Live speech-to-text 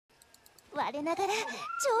我ながら上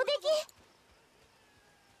出来。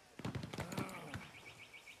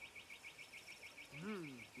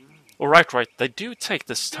 All right, right. They do take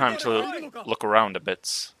this time to look around a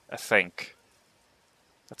bit, I think.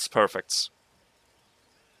 That's perfect.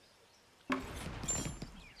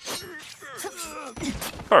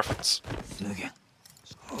 Perfect.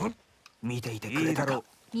 見ていてくれたか。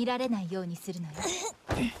見られないようにするのよ。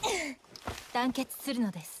団結するの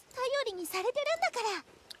です。頼りにされてるんだから。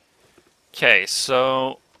 Okay,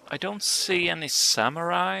 so I don't see any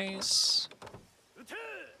samurais.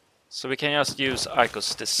 So we can just use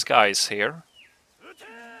Aiko's disguise here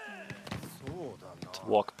to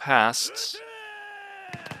walk past.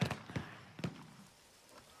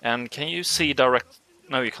 And can you see direct...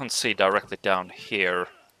 No, you can't see directly down here.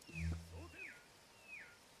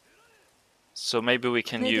 So maybe we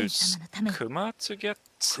can use Takuma to get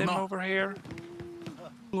him over here?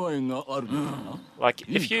 Like,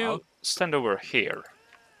 if you stand over here...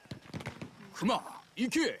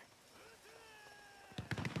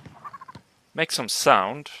 Make some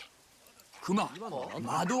sound. Walk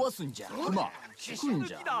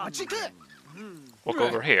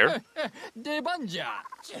over here.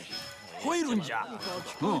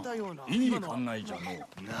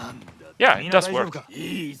 Yeah, it does work.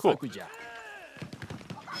 Cool.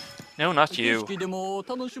 No, not you.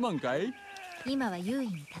 今は優位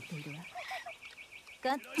に立っているわ。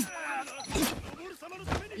が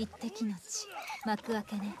一滴の血、幕開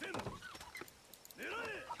けね。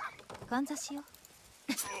感謝しよう。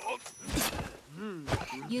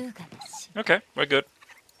優雅な死。 Okay, we're good.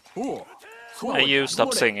 And you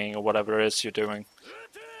stop singing or whatever it is you're doing.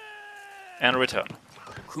 And return.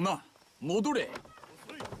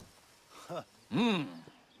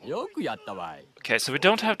 Okay, so we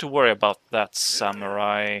don't have to worry about that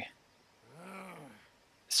samurai.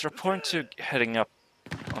 Is there a point to heading up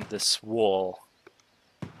on this wall?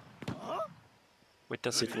 Where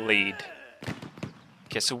does it lead?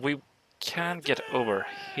 Okay, so we can get over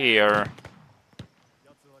here.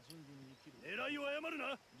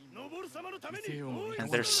 And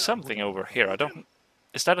there's something over here. I don't...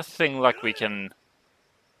 Is that a thing like we can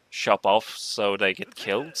chop off so they get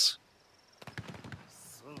killed?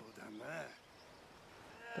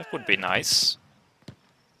 That would be nice.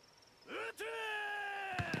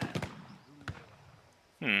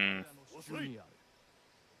 Hmm.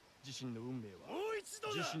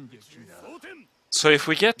 So if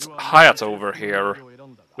we get Hayato over here,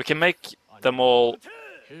 we can make them all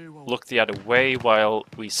look the other way while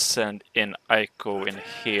we send in Aiko in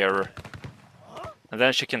here. And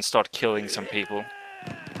then she can start killing some people.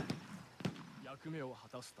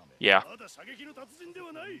 Yeah.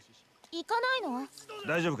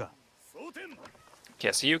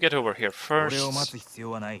 Okay, so you get over here first.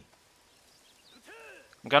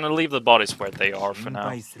 I'm gonna leave the bodies where they are for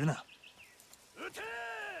now.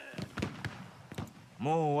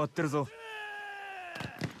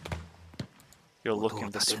 You're looking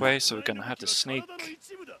this way, so we're gonna have to sneak.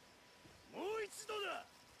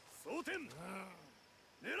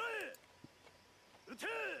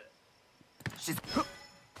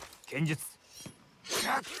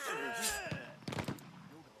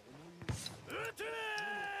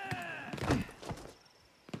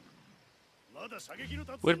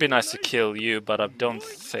 Would be nice to kill you, but I don't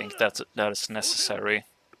think that is necessary.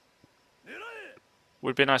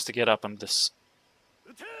 Would be nice to get up on this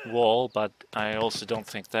wall, but I also don't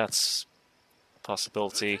think that's a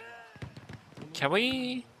possibility. Can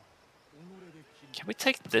we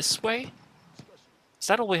take this way? Is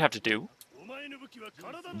that all we have to do?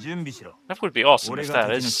 That would be awesome if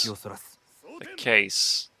that is the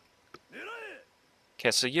case.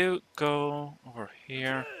 Okay, so you go over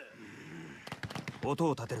here. Get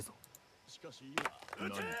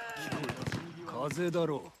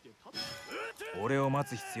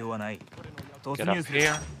up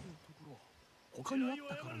here.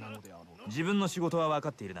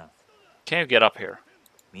 Can you get up here?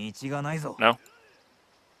 No?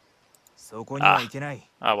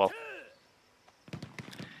 Ah, well.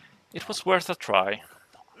 It was worth a try.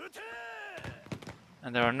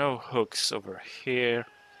 And there are no hooks over here.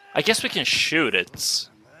 I guess we can shoot it.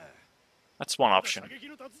 That's one option.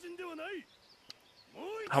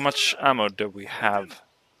 How much ammo do we have?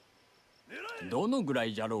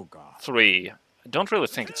 3. I don't really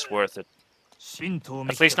think it's worth it.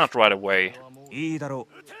 At least not right away.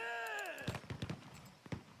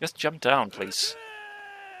 Just jump down, please.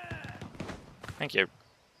 Thank you.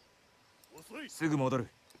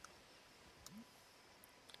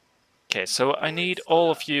 Okay, so I need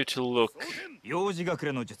all of you to look...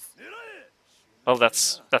 Oh,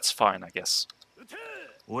 that's fine, I guess.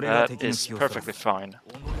 That is perfectly fine.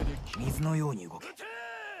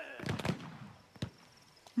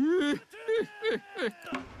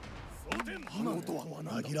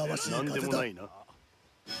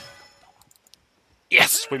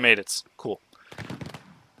 Yes, we made it. Cool.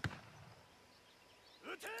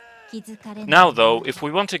 Now though, if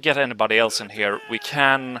we want to get anybody else in here, we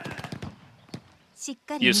can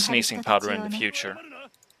use sneezing powder in the future.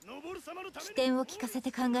 Can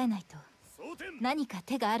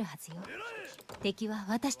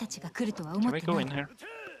we go in here?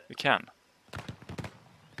 We can.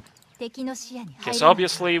 Okay, so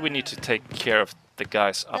obviously we need to take care of the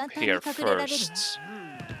guys up here first.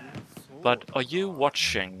 But are you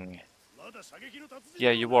watching?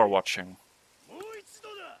 Yeah, you are watching.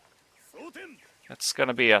 That's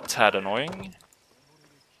gonna be a tad annoying.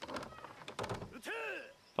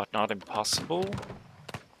 But not impossible.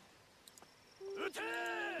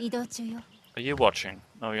 Are you watching?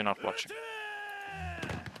 No, you're not watching.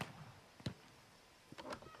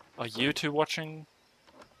 Are you two watching?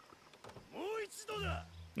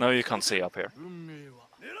 No, you can't see up here.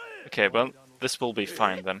 Okay, well, this will be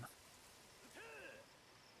fine then.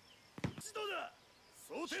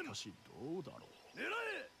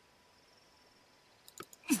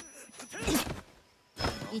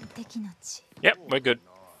 Yep, we're good.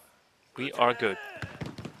 We are good.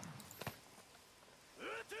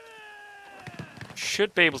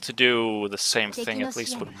 Should be able to do the same thing at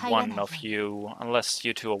least with one of you, unless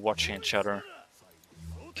you two are watching each other.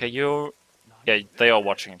 Okay, you're... Yeah, they are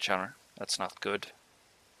watching each other. That's not good.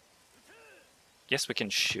 Guess we can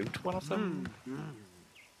shoot one of them?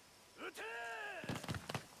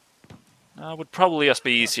 Would probably just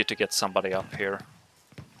be easier to get somebody up here.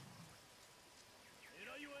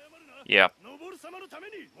 Yeah.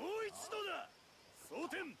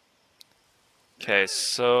 Okay,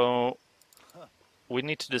 so... we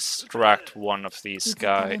need to distract one of these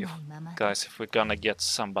guys if we're gonna get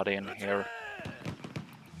somebody in here.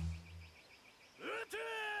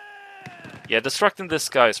 Yeah, distracting this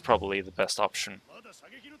guy is probably the best option.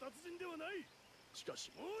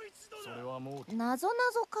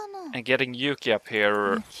 And getting Yuki up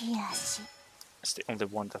here is the only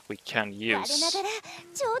one that we can use.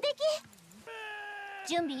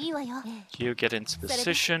 You get into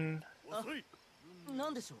position.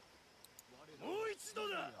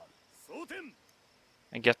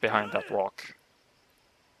 And get behind that rock.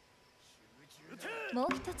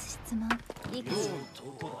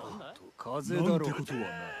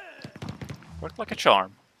 Worked like a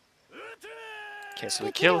charm. Okay, so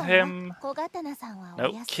we kill him.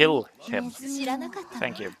 No, kill him.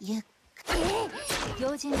 Thank you. You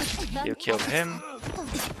kill him.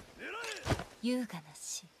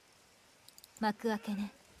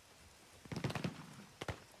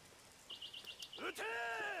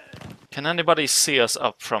 Can anybody see us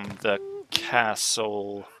up from the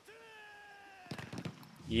castle?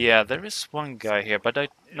 Yeah, there is one guy here, but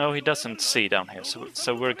no, he doesn't see down here,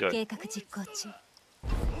 so we're good. There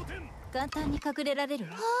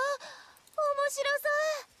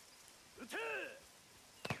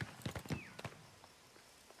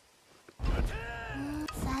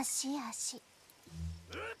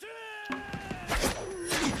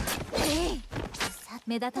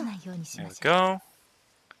we go.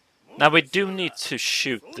 Now we do need to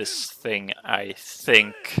shoot this thing, I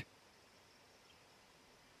think.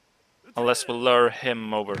 Unless we lure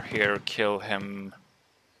him over here, kill him.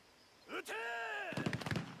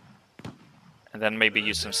 And then maybe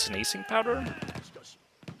use some sneezing powder?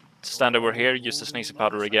 Stand over here, use the sneezing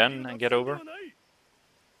powder again, and get over.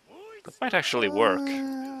 That might actually work.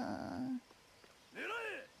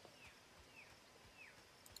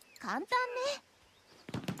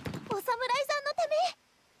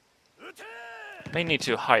 May need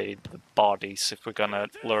to hide the bodies if we're gonna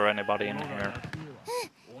lure anybody in here.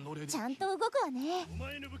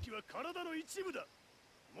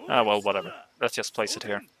 Ah, well, whatever. Let's just place it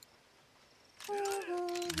here.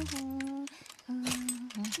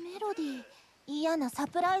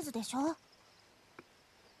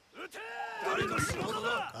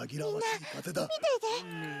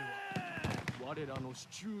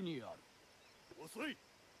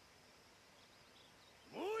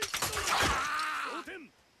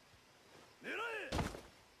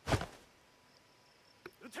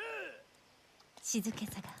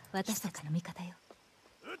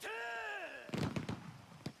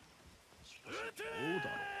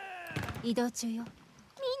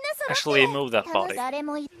 Actually, move that body.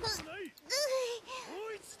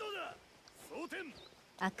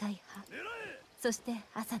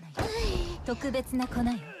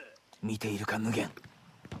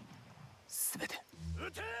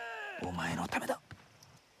 お前のためだ。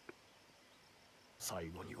最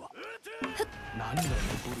後には何が残る。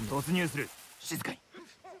突入する。静かに。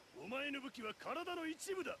お前の武器は体の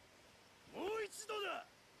一部だ。もう一度だ。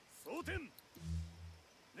装填。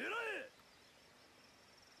狙え。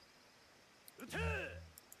撃て。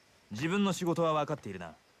自分の仕事は分かっている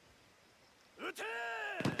な。撃て。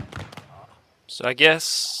 So I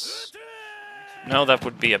guess... No, that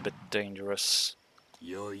would be a bit dangerous.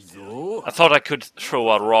 よいぞ。 I thought I could throw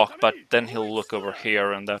a rock, but then he'll look over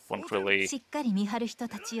here and that won't really しっかり見張る人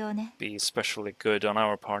たちよね。 be especially good on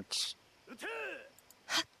our parts.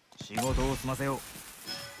 仕事を済ませよ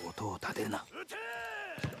う。音を立てるな。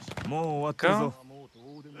もう終わってるぞ。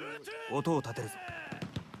音を立てるぞ。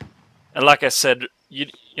 And like I said, you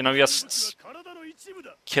know, just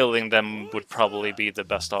killing them would probably be the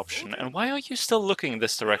best option. And why are you still looking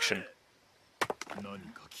this direction?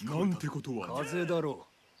風だろ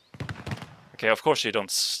う。 Okay, of course you don't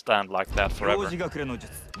stand like that 表 forever. 示学れの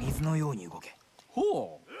術、水のように動け。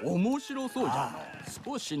ほう、面白そうじゃな。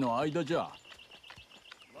少しの間じゃ。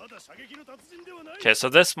 Okay, so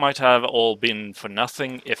this might have all been for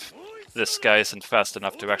nothing if this guy isn't fast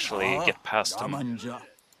enough to actually get past 我 him. 慢じゃ。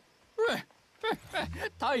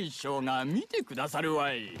大将が見てくださる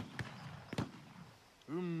わい。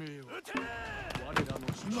運命は我らの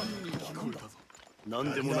死に聞こえたぞ。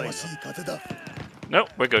何でもない。 No,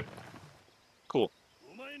 we're good. Cool.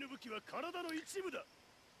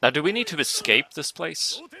 Now, do we need to escape this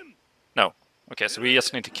place? No. Okay, so we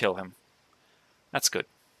just need to kill him. That's good.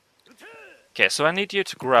 Okay, so I need you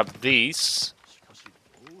to grab these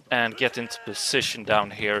and get into position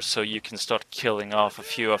down here so you can start killing off a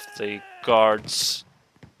few of the guards.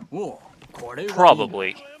 おう、これは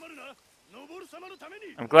Probably.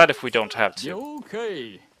 I'm glad if we don't have to. 了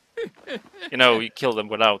解。 You know, you kill them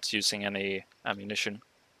without using any ammunition.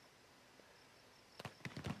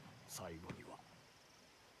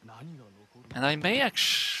 And I may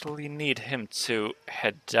actually need him to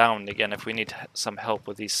head down again if we need some help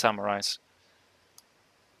with these samurais.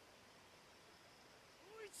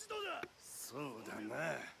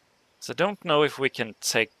 So I don't know if we can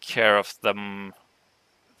take care of them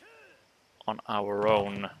on our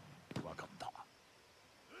own.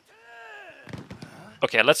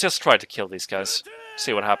 Okay, let's just try to kill these guys.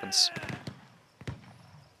 See what happens.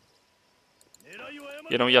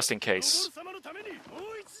 You know, just in case.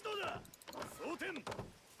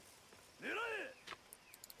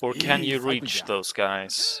 Or can you reach those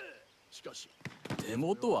guys? 手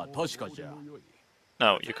元は確かじゃ。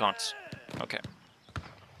 No, you can't. Okay.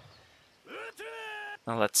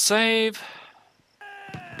 Now let's save.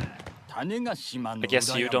 種子島の I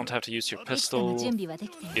guess you don't have to use your いくつかの pistol. 準備はで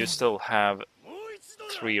きてい You る。 still have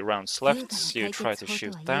 3 rounds left, so you try to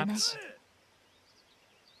shoot that.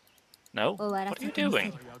 No? 終わら What are せ you てみせ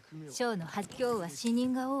doing? る。ショーの発今日は死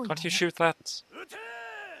人が多い、ね。 Can't you shoot that?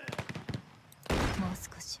 もう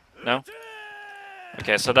少し。 No?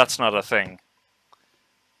 Okay, so that's not a thing.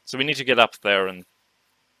 So we need to get up there and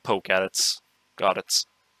poke at it. Got it.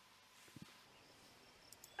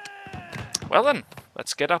 Well then,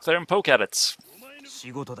 let's get up there and poke at it.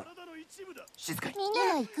 仕事だ。静かに。みん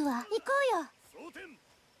な行くわ。行こうよ。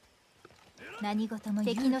何事も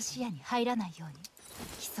敵の視野に入らないように。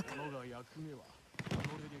密かに。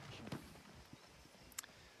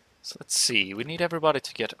 So let's see, we need everybody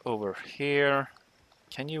to get over here.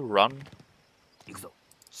 Can you run? 行くぞ。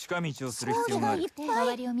近道をする必要がある。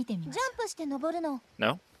周りを見てみます。ジャンプして登るの。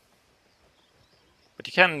 No? But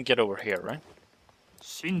you can get over here, right?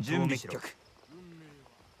 新準備しろ。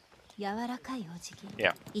柔らかいお辞儀。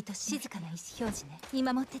 Yeah. 愛し静かな意思表示ね。見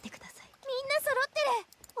守っててください。みんな揃ってる。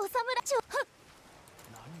お侍長。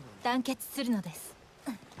団結するのです。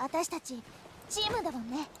私たちチームだもん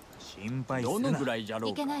ね。心配すどのるな。ぐらいじゃろ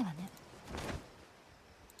ういけか。ないわね。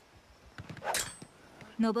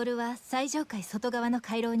登は最上階外側の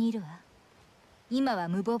回廊にいるわ。今は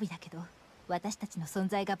無防備だけど、私たちの存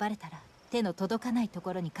在がバレたら手の届かないと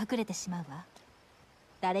ころに隠れてしまうわ。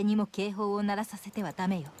誰にも警報を鳴らさせてはダ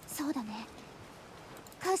メよ。そうだね。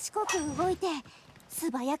賢く動いて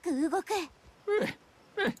素早く動く。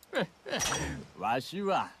わし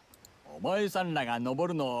はお前さんらが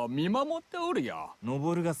登るのを見守っておるよ。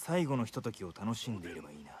登るが最後のひとときを楽しんでいれ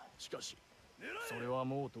ばいいな。しかし、それは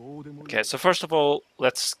もうどうでもいい。 Okay, so first of all,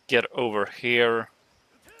 let's get over here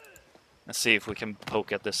and see if we can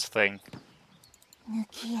poke at this thing. 抜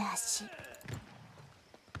き足。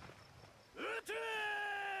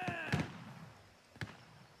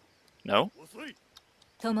 No?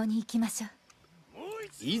 共に行きましょう。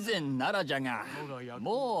以前ならじゃが、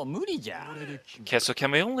もう無理じゃ。 Okay, so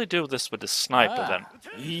can we only do this with the sniper then?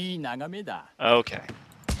 いい眺めだ。 Okay.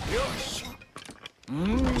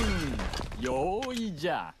 よいじ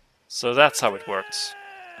ゃ。 So that's how it works.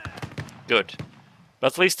 Good.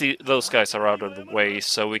 But at least those guys are out of the way,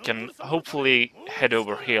 so we can hopefully head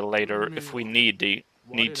over here later if we need to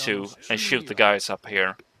and shoot the guys up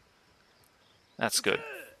here. That's good.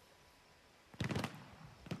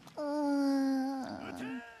 うー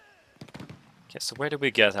ん Okay, so where did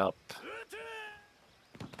we get up?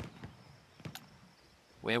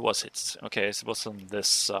 Where was it? Okay, it was on this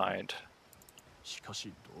side. しか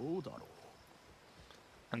しどうだろう。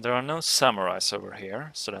 And there are no samurais over here,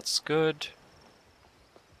 so that's good.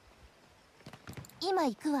 今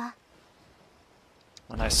行くわ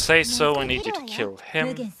When I say so, I need you to もう kill 無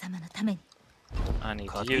him. 限様のために I need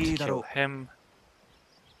you to kill him.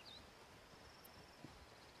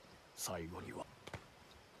 最後には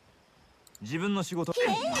自分の仕事。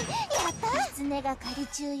やった狐が狩り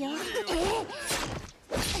中よ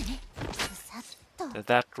さっと Did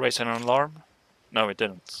that raise an alarm? No, it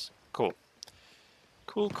didn't. Cool.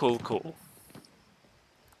 Cool, cool, cool.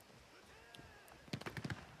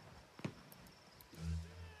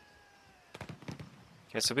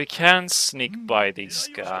 Okay, so we can sneak by these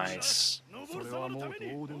guys. それはもう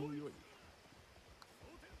どうでもよい。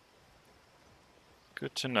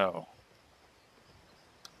 Good to know.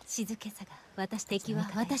 静けさが敵は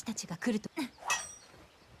私たちが来ると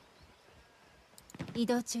移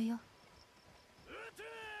動中よ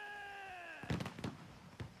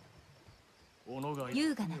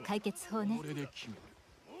優雅な解決法ね俺で決める。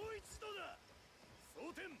もう一度だ装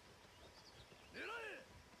填狙え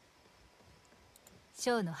シ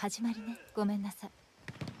ョーの始まりねごめんなさい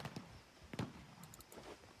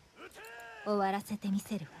終わらせてみ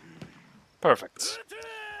せるわ Perfect.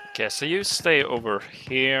 Okay, so you stay over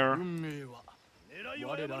here. 運命は狙い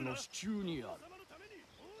は我らの手中にある。様のために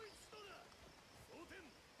もう一度だ装填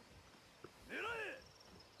狙え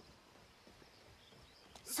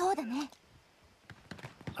そうだね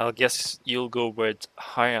I'll guess you'll go with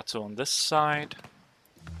Hayato on this side. 頼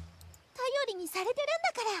りにされてるん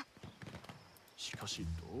だからしかし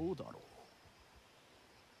どうだろう。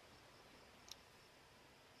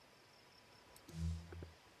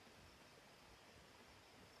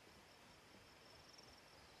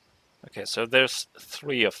 Okay, so there's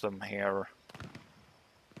 3 of them here.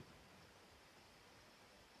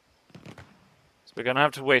 So we're gonna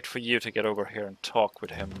have to wait for you to get over here and talk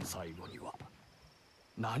with him. 最後には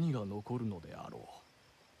何が残るのであろう。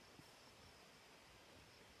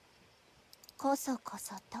こそこ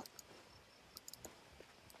そと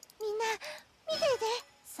みんな見ていて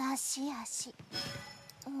差し足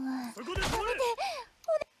うんそこで止まれ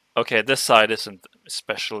Okay, this side isn't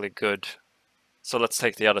especially good. So let's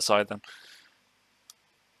take the other side then.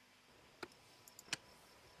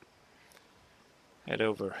 Head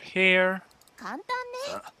over here. 簡単ね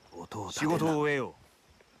さあ音を立てな。仕事を終えよ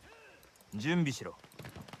う。準備しろ。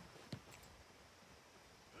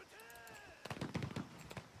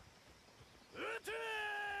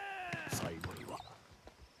最後には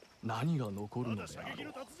何が残るのであ射撃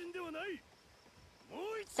のろう。達人ではないも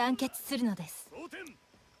う一度団結するのです 装填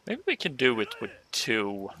Maybe we can do it with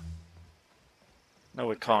 2. No,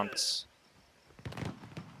 we can't.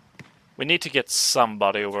 We need to get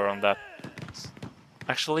somebody over on that.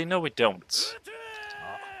 Actually, no, we don't.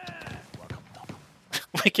 わかった。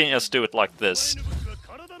We can just do it like this. 武器は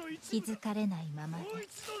体の一気部だづかれないままでもう一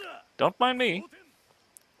度だ Don't mind me. 装填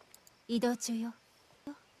移動中よ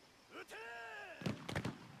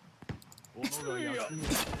己が休み己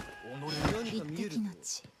一滴の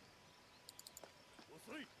血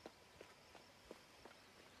遅い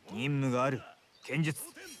任務がある。剣術。装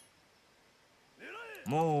填狙え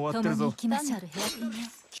もう終わってるぞ共に行。きましょうヘアピンね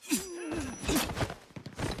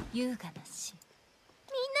優雅な死み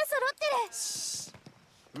んな揃っ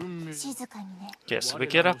てる運命。静かにね Okay, so we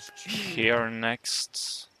get up here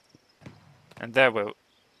next. And then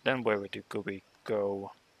where do we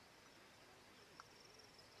go?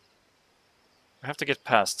 We have to get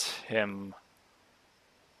past him.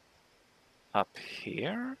 Up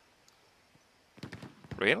here?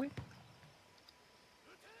 Really?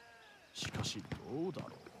 しかしどうだろ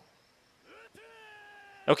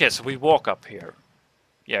う。 Okay, so we walk up here.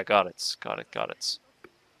 Yeah, got it.装填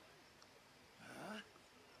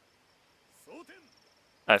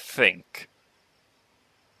I think.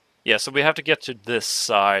 Yeah, so we have to get to this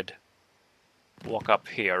side. Walk up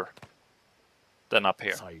here. Then up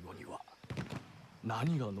here. 最後には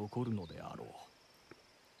何が残るのであろう。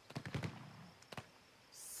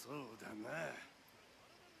そうだな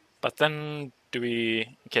But then do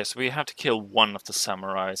we... Okay, so we have to kill one of the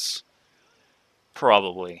samurais.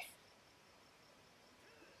 Probably.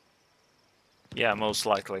 Yeah, most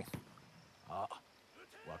likely. あ、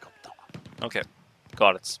わかった。 Okay,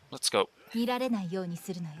 got it. Let's go. 見られないように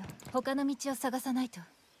するのよ。他の道を探さないと。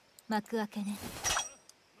幕開けね。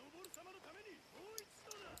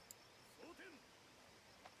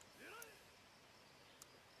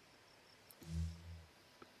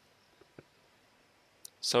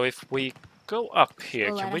 So if we go up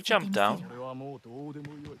here, can we jump down? これはもうどうで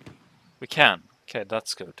もよい。 We can. Okay,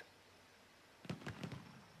 that's good.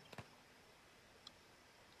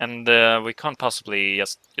 And we can't possibly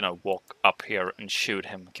just, you know, walk up here and shoot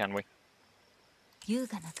him, can we? 優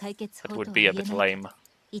雅な解決 That 法と would は be 言 a え bit ない lame.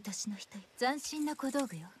 愛しの人よ。斬新な小道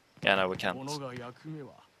具よ。 Yeah, no, we 己 can't. が役目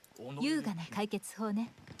は己で優雅な解決法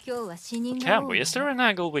ね。今日は死人が Can 多 we? い Is わ there ね。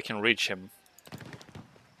 an angle we can reach him?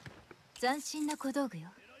 斬新な小道具よ。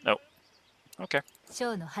 No. Okay. シ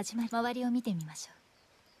ョーの始まり、周りを見てみましょ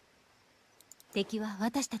う。敵は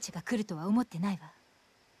私たちが来るとは思ってないわ。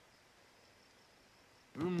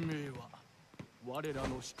運命は我ら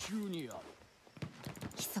の手中にある。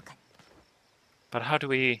 密かに。 But how do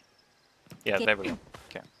we... Yeah, there we go.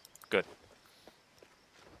 Okay, good.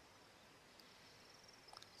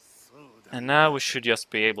 And now we should just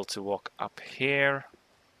be able to walk up here.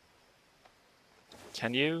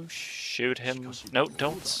 Can you shoot him? No,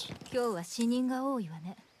 don't. 今日は死人が多いわ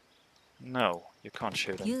ね。 No, you can't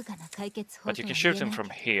shoot him. 優雅な解決法 But と you は can 言 shoot え him ない from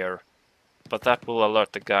here. But that will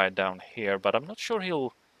alert the guy down here. But I'm not sure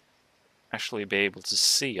he'll actually be able to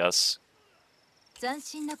see us. 斬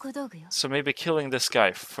新な小道具よ。 So maybe killing this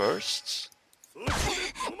guy first?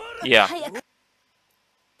 Yeah, 早く。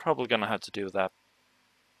 probably gonna have to do that.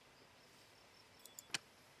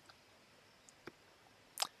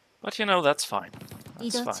 But you know, that's fine. 移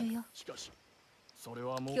That's 動中 fine. よ。しかしそれ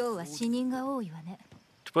はもう今日は死人が多いわね。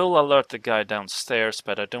 It will alert the guy downstairs,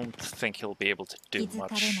 but I don't think he'll be able to 気 do づか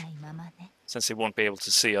れ much. ないままね。 Since he won't be able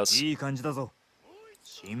to see us. いい感じだぞ。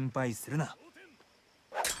心配するな。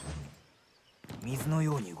水の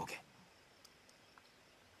ように動け。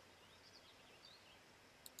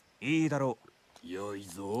いいだろう。よい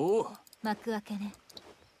ぞ。幕開けね。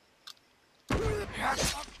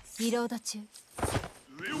リロード中。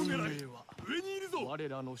運命は我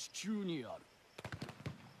らの手中にある。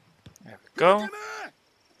 There we go.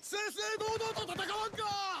 正々堂々と戦わんか。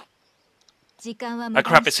時間は Ah 無駄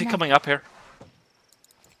crap, に is し he ない。 coming up here?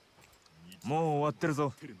 もう終わってる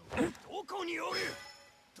ぞ。どこにおる。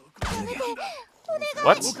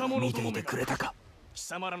 What? 見ていてくれたか。貴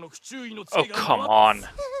様らの不注意の Oh, come on.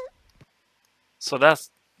 So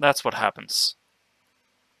that's what happens.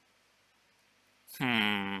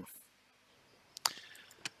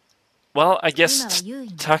 Well, I guess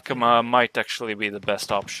Takuma might actually be the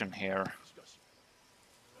best option here.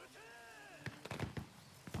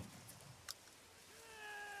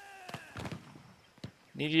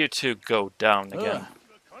 Need you to go down again.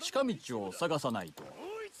 近道を探さないと。も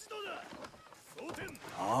う一度だ。蒼天。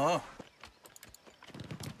ああ、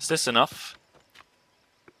 Is this enough?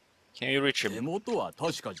 Can you reach 手 him? 元は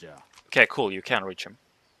確かじゃ。 Okay, cool, you can reach him.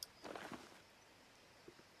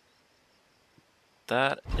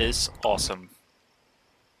 That is awesome.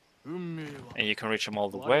 運命は And you can reach him all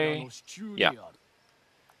the 我ら way. の手中に Yeah. ある。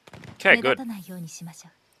 Okay, 目 good. 立たないようにしましょ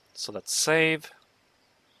う。 So let's save.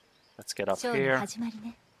 Let's get up ショーの here. 始まり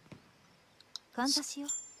ね。かんざしよ。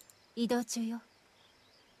移動中よ。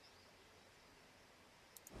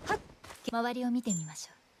はっ。周りを見てみまし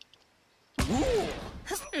ょ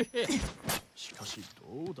しかし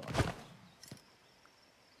どうだ。う。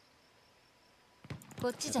こ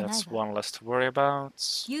っち Okay, じゃない that's わ。 one less to worry about.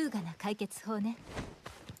 優雅な解決法ね。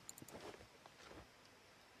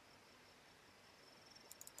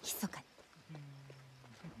密かに。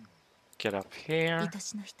 Get up here. 愛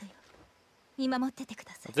しの人よ。見守っててく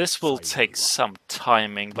ださい。 This will take some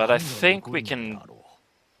timing, but I think we can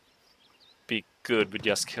be good with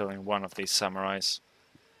just killing one of these samurais.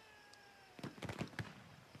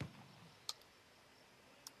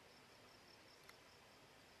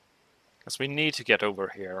 Because we need to get over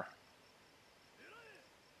here.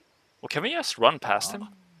 Well, can we just run past him?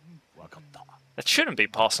 わかった。 That shouldn't be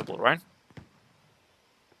possible, right?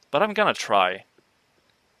 But I'm gonna try.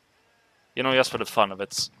 You know, just for the fun of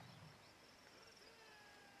it.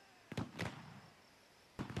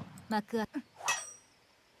 幕開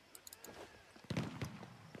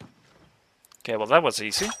Okay, well that was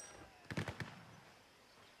easy.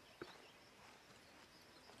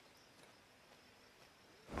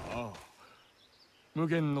 無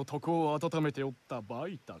限の床を温めておったバ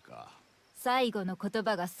イタか。最後の言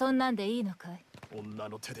葉がそんなんでいいのかい。女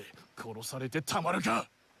の手で殺されてたまるか。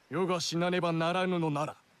世が死なねばならぬのな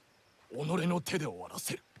ら己の手で終わら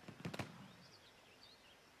せる。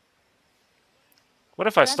What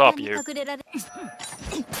if I stop you?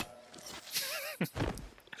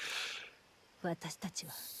 私たち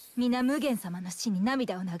は皆無限様の死に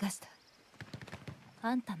涙を流した。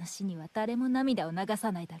あんたの死には誰も涙を流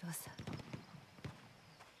さないだろうさ。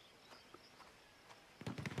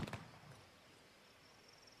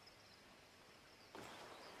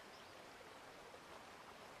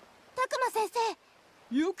拓磨先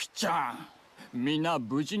生。ユキちゃん、みんな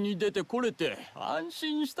無事に出てこれて安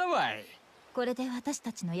心したわい。これで私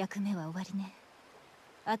たちの役目は終わりね。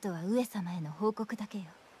あとは上様への報告だけよ。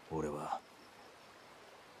俺は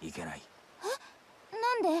いけない。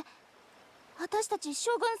なんで？私たち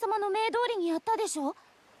将軍様の命通りにやったでしょ。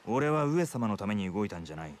俺は上様のために動いたん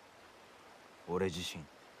じゃない。俺自身。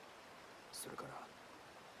それか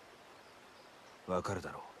らわかる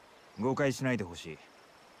だろう。誤解しないでほしい。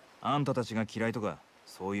あんたたちが嫌いとか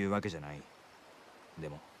そういうわけじゃない。で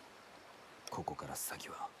もここから先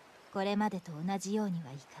はこれまでと同じように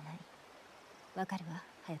はいかない。わかるわ、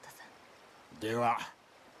隼人さん。では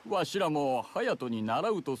わしらも隼人に習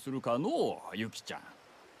うとするかのう、ユキちゃん。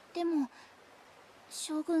でも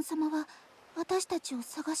将軍様は私たちを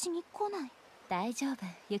探しに来ない。大丈夫、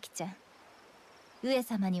ユキちゃん。上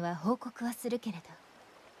様には報告はするけれど、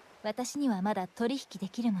私にはまだ取引で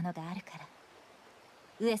きるものがあるから。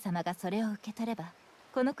上様がそれを受け取れば、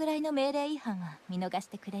このくらいの命令違反は見逃し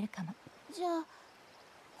てくれるかも。じゃあ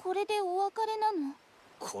これでお別れなの？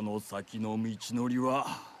この先の道のりは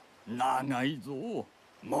長いぞ。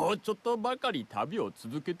もうちょっとばかり旅を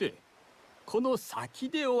続けて、この先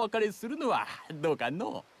でお別れするのはどうか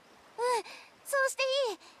の？そうして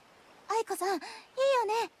いい。愛子さん、いいよ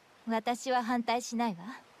ね。私は反対しないわ。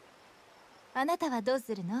あなたはどう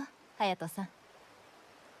するの、隼人さん。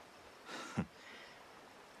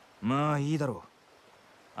まあいいだろう。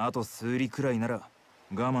あと数里くらいなら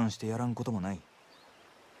我慢してやらんこともない。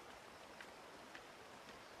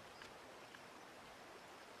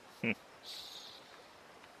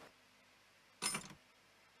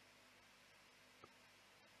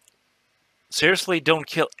Seriously, don't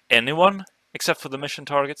kill anyone except for the mission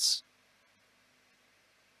targets?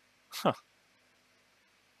 Huh.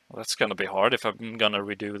 Well, that's gonna be hard if I'm gonna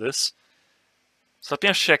redo this. So let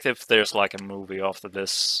me check if there's like a movie after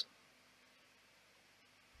this.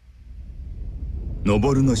 昇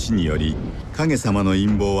の死により影様の陰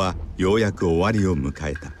謀はようやく終わりを迎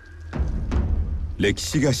えた。歴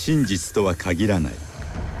史が真実とは限らない。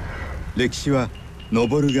歴史は昇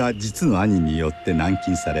が実の兄によって軟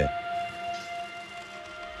禁され、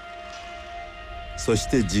そし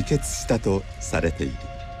て自決したとされている。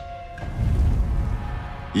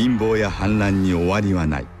陰謀や反乱に終わりは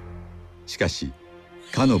ない。しかし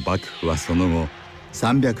かの幕府はその後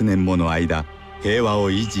300年もの間平和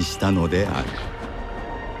を維持したのである。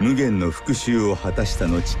無限の復讐を果たした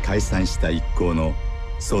後解散した一行の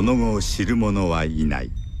その後を知る者はいな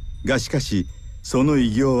いが、しかしその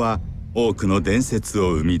偉業は多くの伝説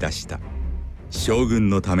を生み出した。将軍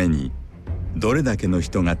のためにどれだけの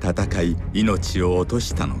人が戦い命を落と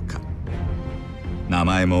したのか。名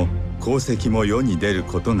前も功績も世に出る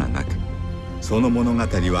ことがなく、その物語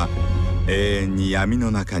は永遠に闇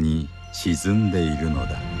の中に沈んでいるの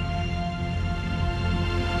だ。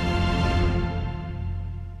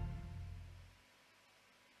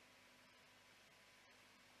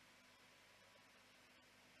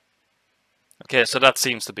Okay, so that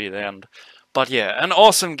seems to be the end. But yeah, an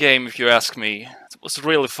awesome game if you ask me. It was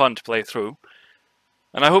really fun to play through.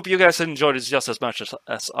 And I hope you guys enjoyed it just as much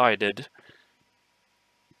as I did.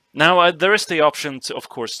 Now, there is the option, to, of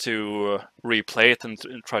course, to replay it and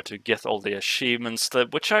try to get all the achievements,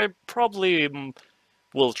 which I probably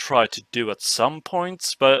will try to do at some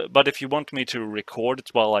points. But if you want me to record it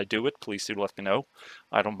while I do it, please do let me know.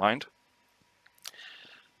 I don't mind.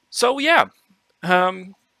 So yeah,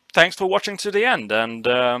 thanks for watching to the end. And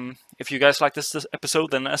if you guys like this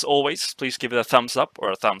episode, then as always, please give it a thumbs up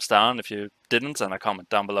or a thumbs down if you didn't, and a comment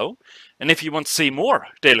down below. And if you want to see more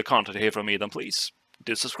daily content here from me, then please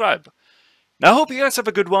do subscribe. Now I hope you guys have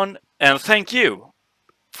a good one, and thank you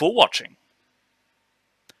for watching.